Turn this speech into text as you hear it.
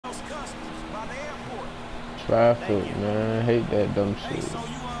Traffic, man. I hate that dumb Hey, shit. so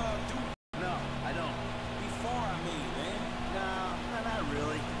you No, I don't. Before I mean, man. No, not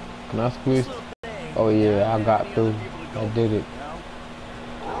really. Can I This squeeze? little thing, Oh yeah, I yeah, I don't have got any other through. people to I go did with, it. you know?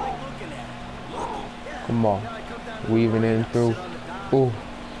 I like looking at it. Looking? Yeah. Come on. Yeah, I come down to the Weaving in marina, through. sit on the dock, Ooh.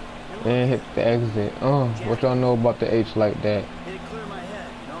 and look And hit at it. the exit. What y'all know about the H like that? It'd clear my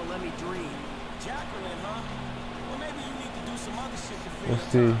head, you know, let me dream. Jacqueline, huh? Well, maybe you need to do some other shit to fill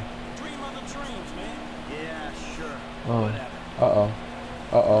Let's your see. time. Dream other dreams, man. Yeah, sure. Uh Whatever. oh.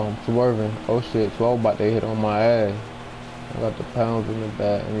 I'm swerving. Oh shit, 12 about to hit on my ass. I got the pounds in the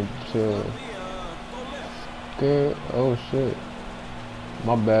back. I need to chill. Go lift. Good. Oh shit.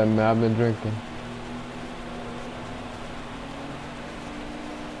 My bad, man. I've been drinking.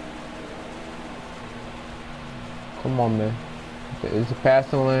 Come on, man. Is it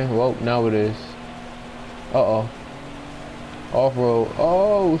passing lane? Well, now it is. Uh-oh. Off-road.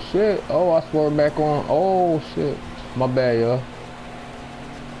 Oh, shit. Oh, I swerved back on. Oh, shit. My bad, y'all.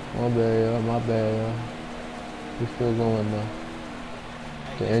 My bad, y'all. My bad, y'all. We still going, though.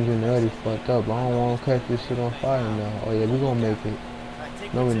 The engine already fucked up. I don't want to catch this shit on fire now. Oh, yeah, we gonna make it.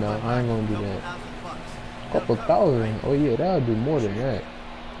 No, we not. I ain't gonna do that. Couple thousand. Oh, yeah, that'll do more than that.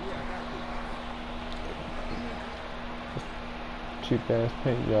 Cheap ass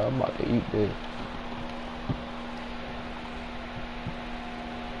paint, y'all. I'm about to eat this.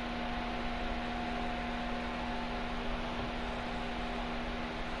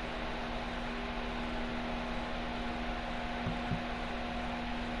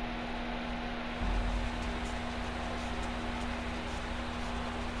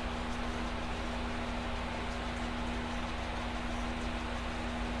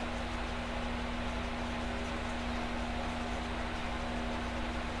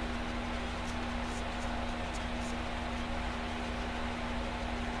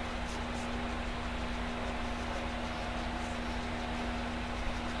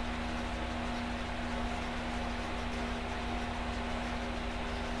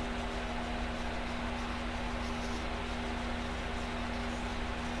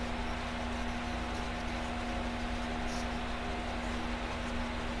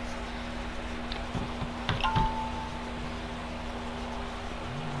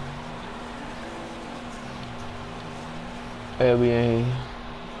 Hey, we ain't.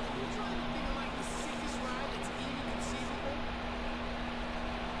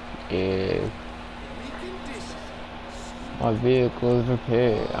 Yeah. My vehicle is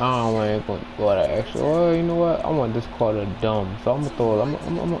repaired. I don't want to go that extra. Well, you know what? I want this car to dumb. So I'm gonna throw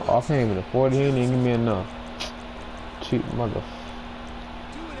it. I can't even afford it. He ain't even give me enough. Cheap mother.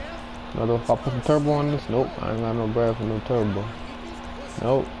 If I put some turbo on this, nope. I ain't got no bread for no turbo.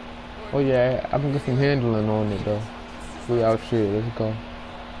 Nope. Oh yeah, I can get some handling on it though. We out here. Let's go.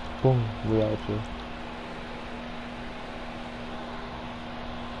 Boom. We out here.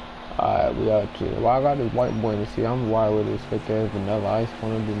 Alright, we out here. Well, I got this white boy to see. I'm wired with this fake ass vanilla ice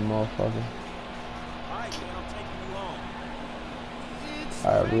one of them motherfuckers.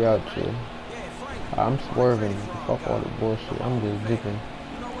 Alright, we out here. I'm swerving. Fuck all the bullshit. I'm just dipping.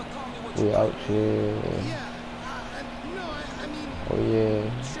 We out here. Oh yeah.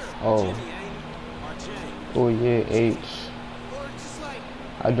 Oh yeah, H.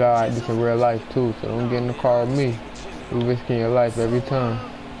 I drive this in real life too, so don't get in the car with me. You risking your life every time.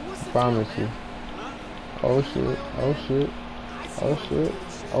 I promise you. Oh shit. Oh shit. Oh shit.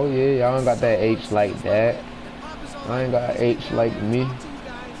 Oh yeah, y'all ain't got that H like that. I ain't got H like me.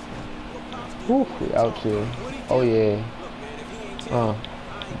 Whew, we out here. Oh yeah.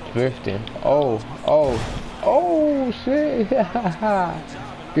 Drifting. Oh shit.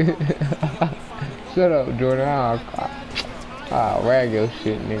 Shut up, Jordan. I'll rag your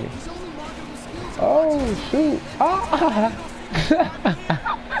shit, nigga. Oh shoot.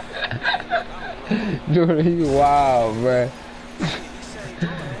 Jordan, you wild, bruh.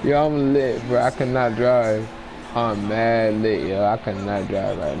 Yo, I'm lit, bro. I cannot drive. I'm mad lit, yo. I cannot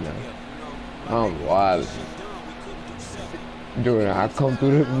drive right now. I'm wild. Jordan, I come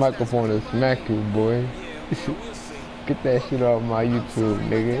through this microphone and smack you, boy. Get that shit off my YouTube,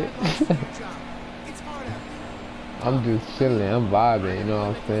 nigga. I'm just chilling, I'm vibing, you know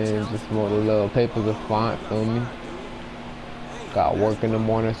what I'm saying? Just smoke a little papers of font, feel me? Got work in the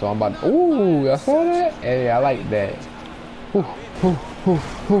morning, so I'm about to, ooh, y'all saw that? Hey, I like that.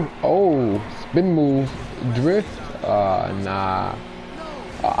 Oh, spin move, drift, nah.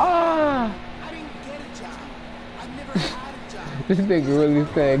 This nigga really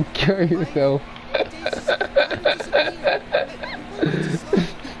said, kill yourself.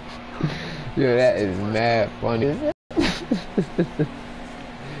 Yo, that is mad funny.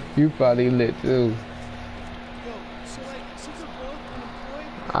 You probably lit too.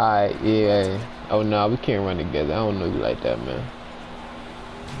 Alright, yeah. Oh no, we can't run together. I don't know you like that, man.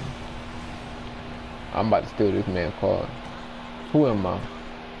 I'm about to steal this man's car. Who am I?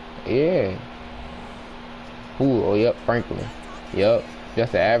 Yeah. Who? Oh, yep, Franklin. Yep.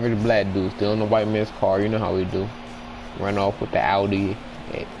 Just an average black dude stealing the white man's car. You know how we do. Run off with the Audi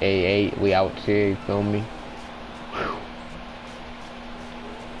A8. We out here, you feel me? Whew.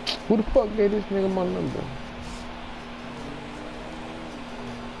 Who the fuck gave this nigga my number?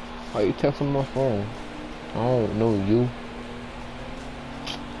 Why you texting my phone? I don't know you.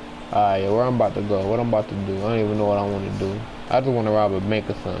 Alright, where I'm about to go, what I'm about to do, I don't even know what I want to do. I just want to rob a bank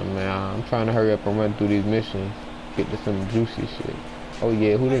or something, man. I'm trying to hurry up and run through these missions. Get to some juicy shit. Oh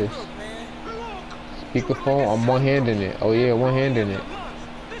yeah, who this? Speakerphone, I'm one-handing it. Oh yeah, one-handing it.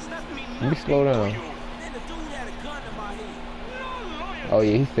 Let me slow down. Oh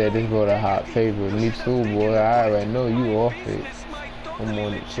yeah, he said this boy a hot favorite. Me too, boy. I already know you off it. I'm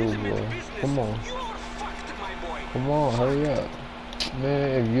on it too, boy. Come on. Come on, hurry up.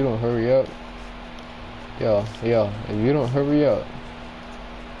 Man, if you don't hurry up. Yo, if you don't hurry up.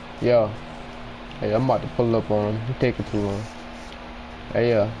 Yo. Hey, I'm about to pull up on him. He taking too long. Hey,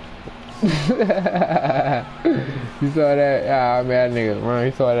 yo. You saw that? Ah, man, that nigga run.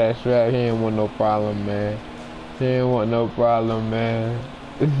 He saw that strap. He ain't want no problem, man. He ain't want no problem, man.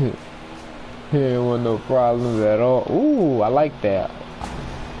 He ain't want no problems at all. Ooh, I like that.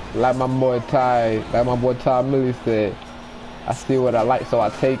 Like my boy Ty Millie said, I see what I like, so I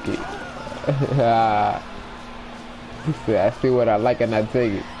take it. He said, I see what I like and I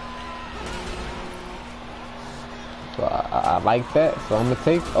take it. So I like that, so I'm gonna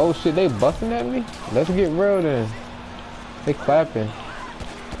take. Oh shit, they busting at me? Let's get real then. They clapping.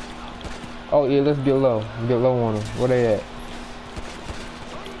 Oh yeah, let's get low. Get low on them. Where they at?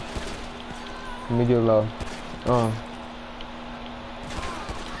 Let me get low.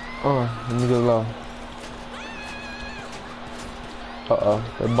 Let me get low. Uh-oh,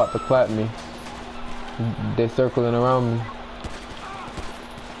 they about to clap me. They circling around me.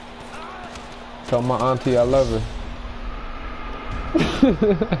 Tell my auntie I love her.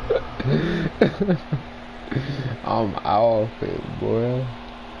 I'm off it, boy.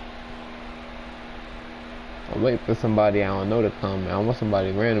 I'm waiting for somebody I don't know to comment. I want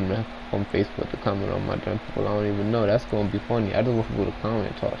somebody random from Facebook to comment on my damn people I don't even know. That's gonna be funny. I just want people to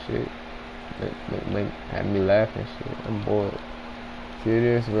comment, talk shit. Have me laughing shit. I'm bored.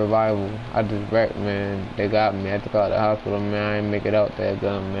 Serious revival. I just wrecked, man. They got me. I took out the hospital, man. I ain't make it out that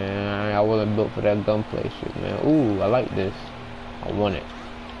gun, man. I wasn't built for that gunplay shit, man. Ooh, I like this. I want it.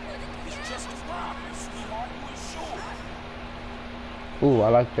 Ooh, I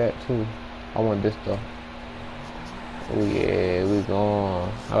like that too. I want this though. Oh yeah, we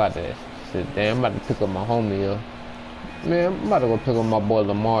gone. I got that shit. Damn, I'm about to pick up my homie here. Man, I'm about to go pick up my boy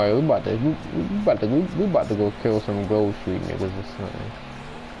Lamar. We about to go kill some Grove Street niggas or something.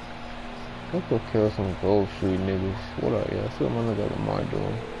 Let's go kill some Grove Street niggas. What up, y'all? See what my nigga Lamar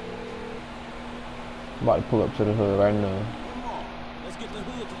doing. I'm about to pull up to the hood right now. Come on, let's get the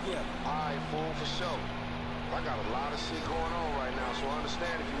hood together. Alright, fool, for sure. I got a lot of shit going on right now, so I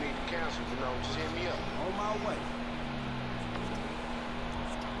understand if you need to cancel, you know, just hit me up. On my way.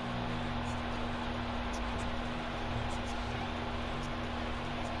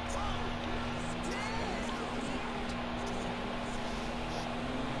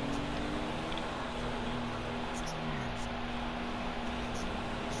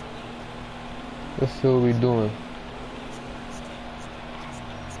 Let's see what we doing.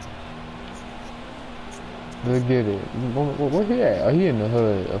 Let's get it. Where he at? Oh, he in the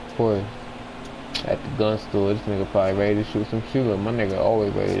hood, of course. At the gun store. This nigga probably ready to shoot some shit up. My nigga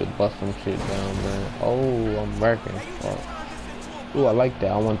always ready to bust some shit down, man. Oh, I'm wrecking. Oh. Ooh, I like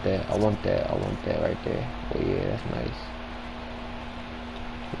that. I want that. I want that. I want that right there. Oh yeah, that's nice.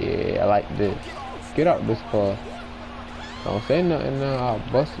 Yeah, I like this. Get out this car. Don't say nothing now. I'll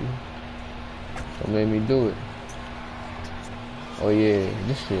bust you. Don't make me do it. Oh yeah,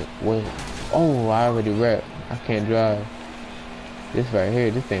 this shit went. Oh, I already wrapped. I can't drive. This right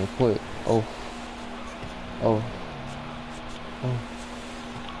here, this thing quick. Oh. Oh. Oh.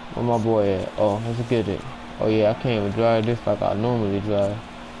 Where my boy at? Oh, let's get it. Oh yeah, I can't even drive this like I normally drive.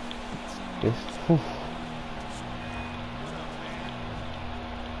 This. Whew.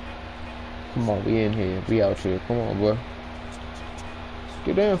 Come on, we in here. We out here. Come on, bro.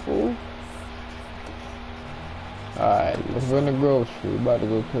 Get in, fool. Alright, let's run to Grove Street. We about to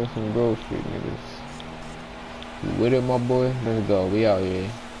go kill some Grove Street niggas. You with it, my boy? Let's go. We out here.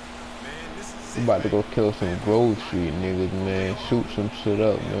 We about to go kill some Grove Street niggas, man. Shoot some shit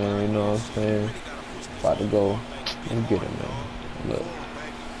up, man. You know what I'm saying? About to go. Let's get it, man. Look.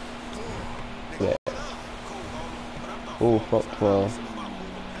 Oh, fuck 12.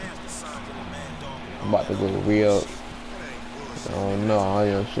 I'm about to go re-up. I don't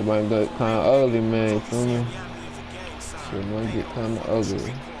know. Shit might get kind of ugly, man. You feel me? Shit might get kind of ugly.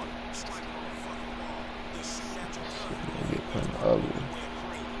 Shit might get kind of ugly.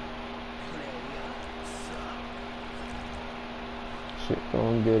 Shit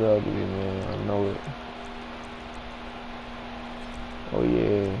gonna get ugly, man. I know it. Oh,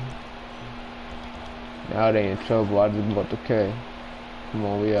 yeah. Now they in trouble. I just bought the K. Come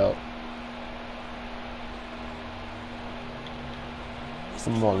on, we out.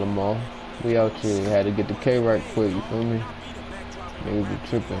 Come on, Lamar. We out here. Had to get the K right quick, you feel me? Niggas be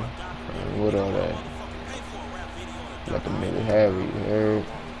tripping. Man, what all that? Let them niggas have it, you heard?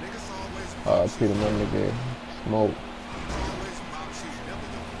 Peter, my nigga. Smoke.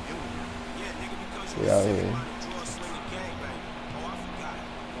 We out here.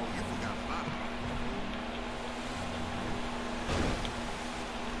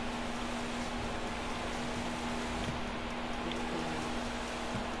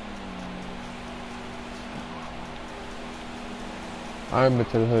 I ain't been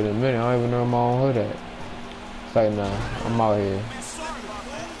to the hood in a minute. I don't even know where my own hood at. It's like, nah, I'm out here.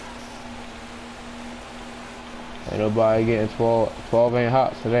 Ain't nobody getting 12. 12 ain't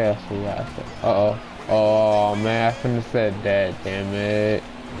hot today, I see. Uh-oh. Oh, man, I finna said that. Damn it.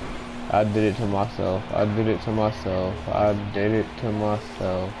 I did it to myself. I did it to myself. I did it to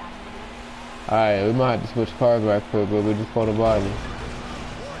myself. Alright, we might have to switch cars right quick, but we just caught a body.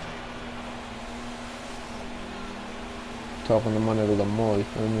 Talking to my nigga Lamar, you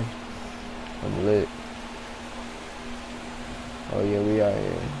feel me? I'm lit. Oh yeah, we out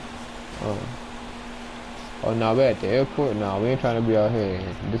here. Oh no, we at the airport? No, we ain't trying to be out here.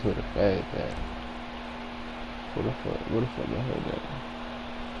 This where the feds at. Where the fuck the hood at?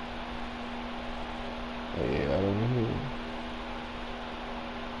 Oh yeah, right over here.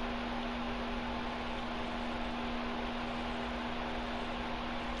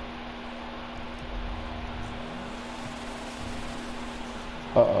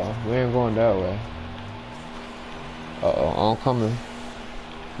 Uh-oh, we ain't going that way. Uh-oh, I'm coming.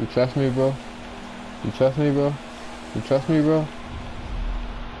 You trust me, bro? You trust me, bro? You trust me, bro?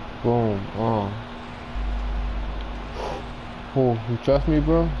 Boom, Oh, you trust me,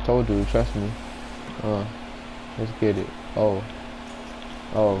 bro? Told you, trust me. Let's get it. Oh.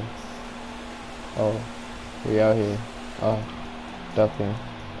 We out here. Ducking.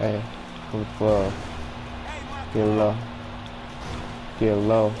 Hey, come 12. Get low. Get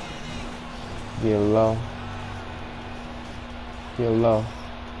low. Get low. Get low.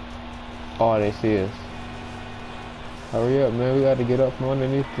 Oh, they see us. Hurry up, man. We got to get up from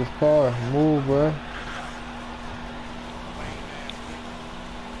underneath this car. Move, bro.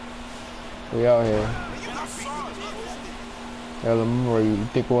 We out here. Hey, remember, you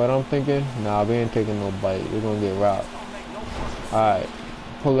think what I'm thinking? Nah, we ain't taking no bite. We're gonna get robbed. Alright.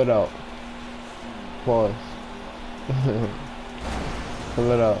 Pull it out. Pause.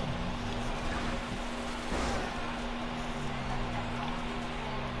 Pull it out.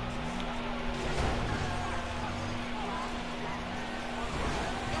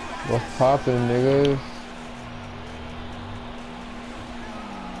 What's poppin', niggas?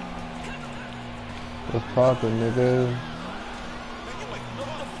 What's poppin', niggas?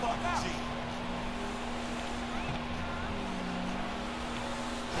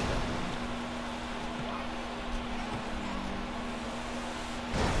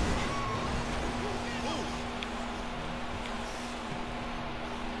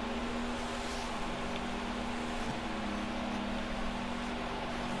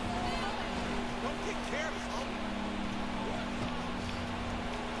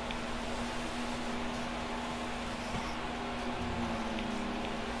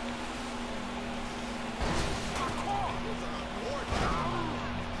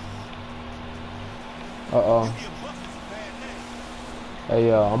 Uh-oh. Hey,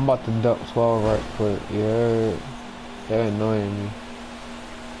 yo, I'm about to duck 12 right quick. You heard? They're annoying me.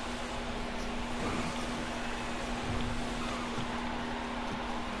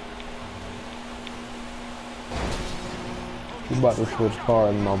 You about to switch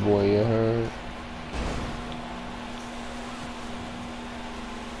cars, my boy, you heard?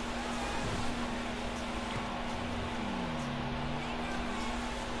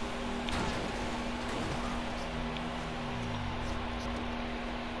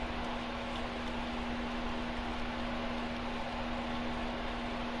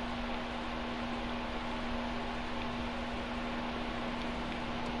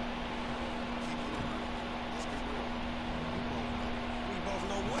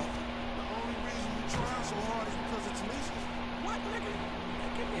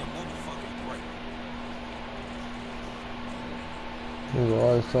 Nigga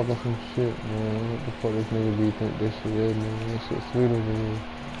always talking some shit, man. What the fuck this nigga be think this shit is, man? This shit sweeter than me.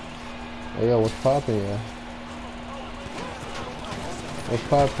 Hey, yo, what's poppin', yeah? What's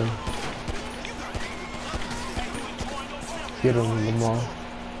poppin'? Get him, Lamar.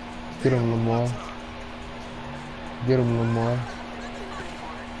 Get him, Lamar. Get him, Lamar.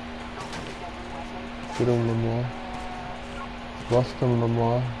 Get him, Lamar. Bust him,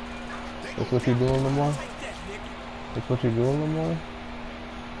 Lamar. That's what you doing, Lamar? That's what you doing, Lamar?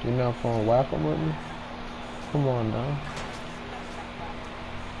 You're not gonna whack him with me? Come on now.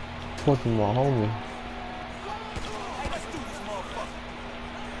 Pushing my homie.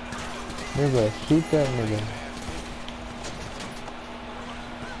 Nigga, shoot that nigga.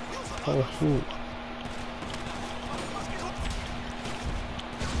 Oh shoot.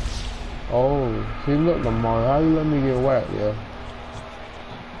 Oh, see look Lamar, how you let me get whacked, yeah?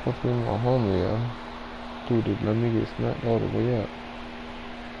 Pushing my homie, yeah. Dude, let me get smacked all the way up.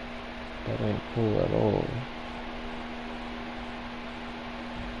 That ain't cool at all.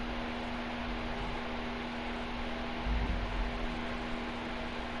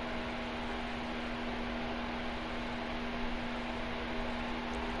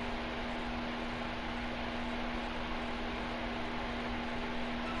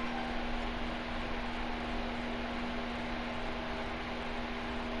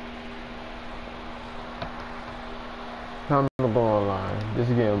 Time to go online. This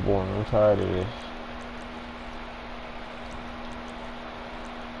is getting boring. I'm tired of this.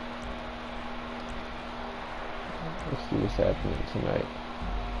 Let's see what's happening tonight.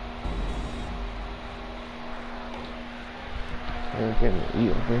 I'm getting to eat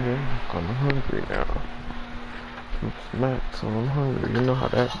over here. I'm hungry now. Some smacks, so I'm hungry. You know how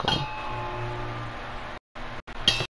that goes.